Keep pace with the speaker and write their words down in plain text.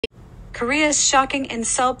Korea's shocking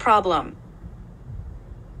incel problem.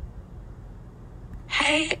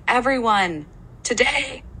 Hey everyone!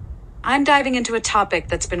 Today, I'm diving into a topic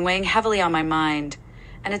that's been weighing heavily on my mind,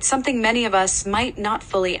 and it's something many of us might not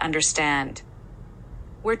fully understand.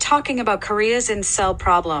 We're talking about Korea's incel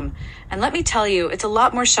problem, and let me tell you, it's a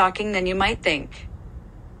lot more shocking than you might think.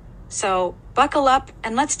 So, buckle up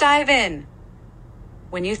and let's dive in.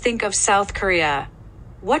 When you think of South Korea,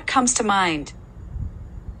 what comes to mind?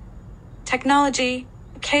 Technology,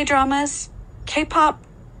 K-dramas, K-pop?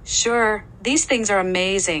 Sure, these things are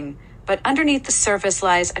amazing, but underneath the surface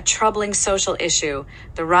lies a troubling social issue,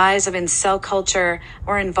 the rise of incel culture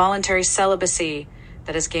or involuntary celibacy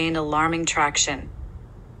that has gained alarming traction.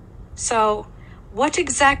 So, what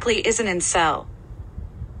exactly is an incel?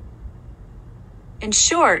 In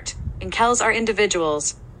short, incels are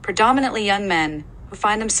individuals, predominantly young men, who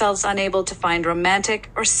find themselves unable to find romantic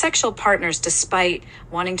or sexual partners despite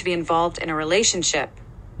wanting to be involved in a relationship.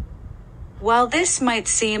 While this might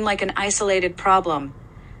seem like an isolated problem,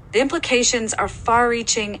 the implications are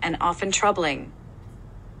far-reaching and often troubling.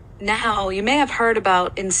 Now, you may have heard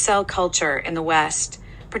about incel culture in the West,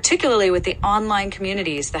 particularly with the online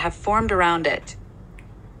communities that have formed around it.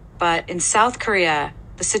 But in South Korea,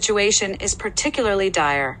 the situation is particularly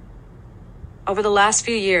dire. Over the last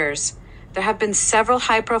few years, there have been several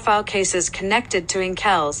high-profile cases connected to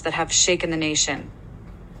incels that have shaken the nation.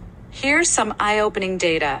 Here's some eye-opening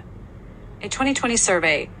data. A 2020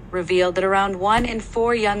 survey revealed that around 1 in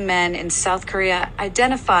 4 young men in South Korea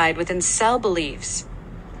identified with incel beliefs.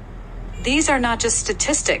 These are not just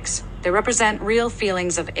statistics, they represent real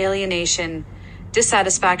feelings of alienation,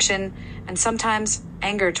 dissatisfaction, and sometimes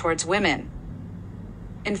anger towards women.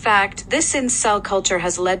 In fact, this incel culture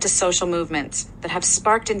has led to social movements that have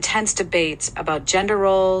sparked intense debates about gender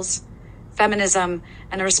roles, feminism,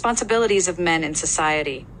 and the responsibilities of men in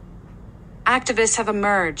society. Activists have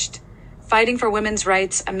emerged, fighting for women's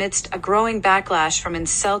rights amidst a growing backlash from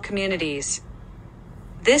incel communities.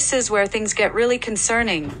 This is where things get really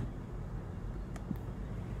concerning.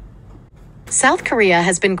 South Korea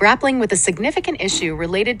has been grappling with a significant issue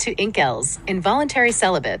related to incels, involuntary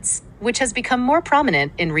celibates, which has become more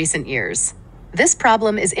prominent in recent years. This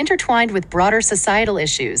problem is intertwined with broader societal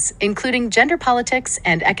issues, including gender politics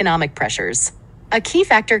and economic pressures. A key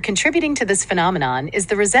factor contributing to this phenomenon is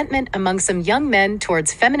the resentment among some young men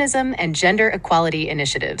towards feminism and gender equality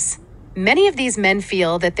initiatives. Many of these men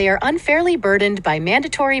feel that they are unfairly burdened by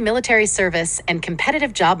mandatory military service and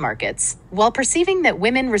competitive job markets, while perceiving that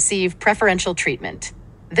women receive preferential treatment.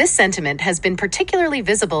 This sentiment has been particularly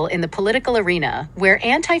visible in the political arena, where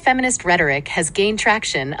anti-feminist rhetoric has gained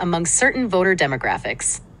traction among certain voter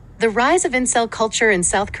demographics. The rise of incel culture in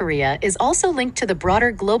South Korea is also linked to the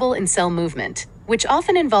broader global incel movement, which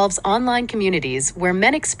often involves online communities where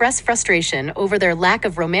men express frustration over their lack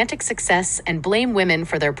of romantic success and blame women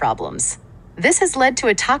for their problems. This has led to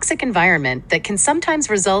a toxic environment that can sometimes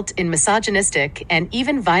result in misogynistic and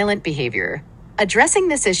even violent behavior. Addressing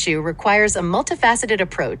this issue requires a multifaceted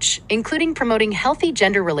approach, including promoting healthy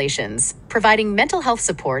gender relations, providing mental health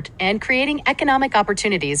support, and creating economic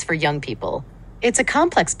opportunities for young people. It's a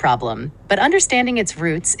complex problem, but understanding its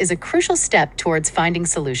roots is a crucial step towards finding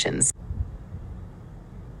solutions.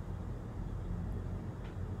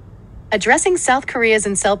 Addressing South Korea's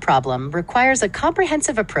incel problem requires a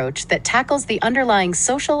comprehensive approach that tackles the underlying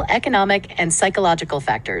social, economic, and psychological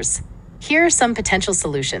factors. Here are some potential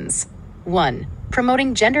solutions. 1.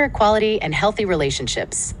 Promoting gender equality and healthy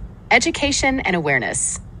relationships. Education and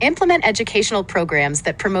awareness. Implement educational programs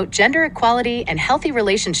that promote gender equality and healthy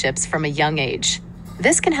relationships from a young age.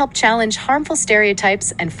 This can help challenge harmful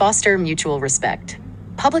stereotypes and foster mutual respect.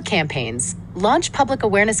 Public campaigns. Launch public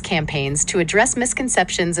awareness campaigns to address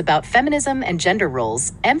misconceptions about feminism and gender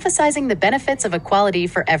roles, emphasizing the benefits of equality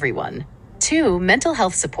for everyone. 2. Mental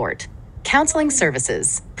health support. Counseling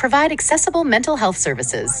services. Provide accessible mental health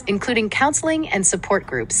services, including counseling and support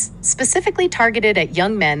groups, specifically targeted at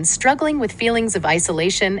young men struggling with feelings of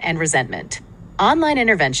isolation and resentment. Online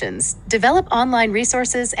interventions. Develop online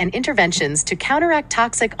resources and interventions to counteract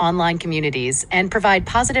toxic online communities and provide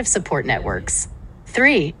positive support networks.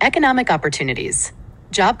 3. Economic opportunities.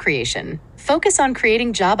 Job creation. Focus on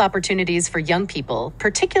creating job opportunities for young people,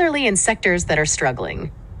 particularly in sectors that are struggling.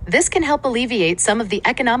 This can help alleviate some of the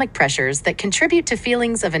economic pressures that contribute to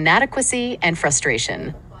feelings of inadequacy and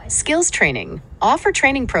frustration. Skills training. Offer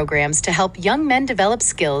training programs to help young men develop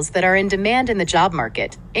skills that are in demand in the job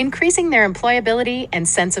market, increasing their employability and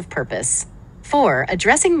sense of purpose. 4.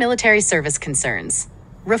 Addressing military service concerns.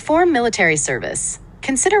 Reform military service.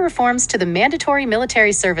 Consider reforms to the mandatory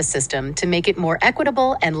military service system to make it more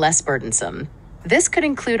equitable and less burdensome. This could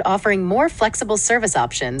include offering more flexible service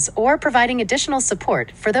options or providing additional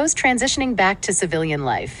support for those transitioning back to civilian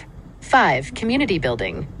life. 5. Community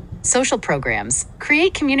building. Social programs.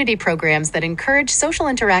 Create community programs that encourage social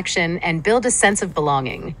interaction and build a sense of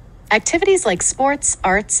belonging. Activities like sports,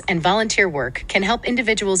 arts, and volunteer work can help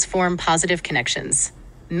individuals form positive connections.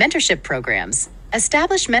 Mentorship programs.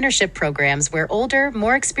 Establish mentorship programs where older,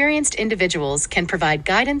 more experienced individuals can provide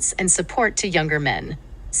guidance and support to younger men.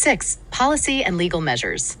 6. Policy and legal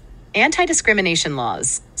measures. Anti-discrimination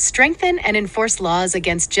laws. Strengthen and enforce laws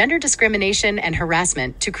against gender discrimination and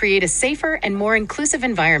harassment to create a safer and more inclusive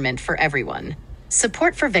environment for everyone.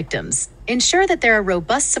 Support for victims. Ensure that there are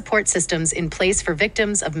robust support systems in place for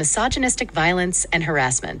victims of misogynistic violence and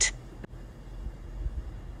harassment.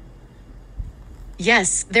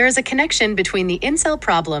 Yes, there is a connection between the incel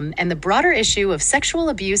problem and the broader issue of sexual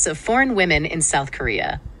abuse of foreign women in South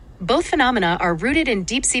Korea. Both phenomena are rooted in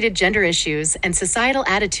deep-seated gender issues and societal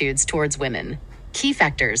attitudes towards women. Key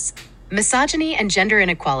factors: misogyny and gender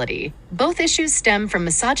inequality. Both issues stem from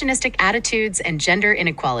misogynistic attitudes and gender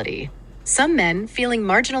inequality. Some men, feeling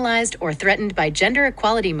marginalized or threatened by gender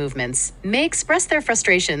equality movements, may express their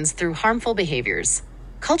frustrations through harmful behaviors.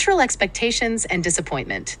 Cultural expectations and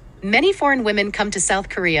disappointment. Many foreign women come to South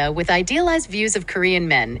Korea with idealized views of Korean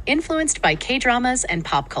men influenced by K-dramas and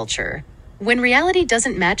pop culture. When reality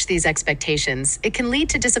doesn't match these expectations, it can lead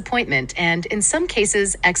to disappointment and, in some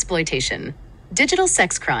cases, exploitation. Digital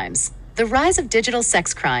sex crimes. The rise of digital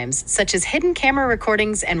sex crimes, such as hidden camera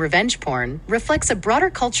recordings and revenge porn, reflects a broader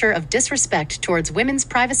culture of disrespect towards women's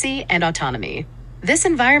privacy and autonomy. This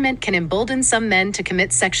environment can embolden some men to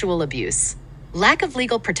commit sexual abuse. Lack of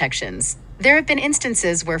legal protections. There have been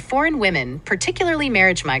instances where foreign women, particularly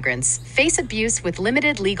marriage migrants, face abuse with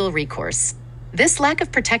limited legal recourse. This lack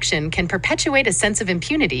of protection can perpetuate a sense of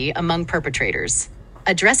impunity among perpetrators.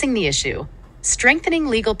 Addressing the issue. Strengthening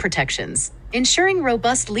legal protections. Ensuring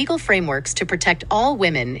robust legal frameworks to protect all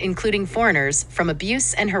women, including foreigners, from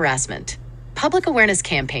abuse and harassment. Public awareness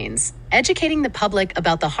campaigns. Educating the public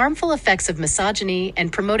about the harmful effects of misogyny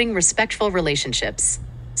and promoting respectful relationships.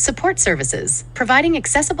 Support services. Providing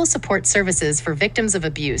accessible support services for victims of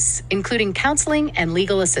abuse, including counseling and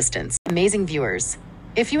legal assistance. Amazing viewers.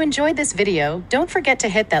 If you enjoyed this video, don't forget to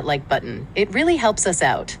hit that like button. It really helps us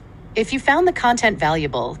out. If you found the content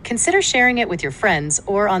valuable, consider sharing it with your friends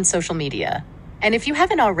or on social media. And if you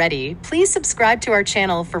haven't already, please subscribe to our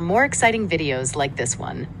channel for more exciting videos like this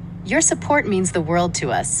one. Your support means the world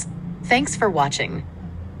to us. Thanks for watching.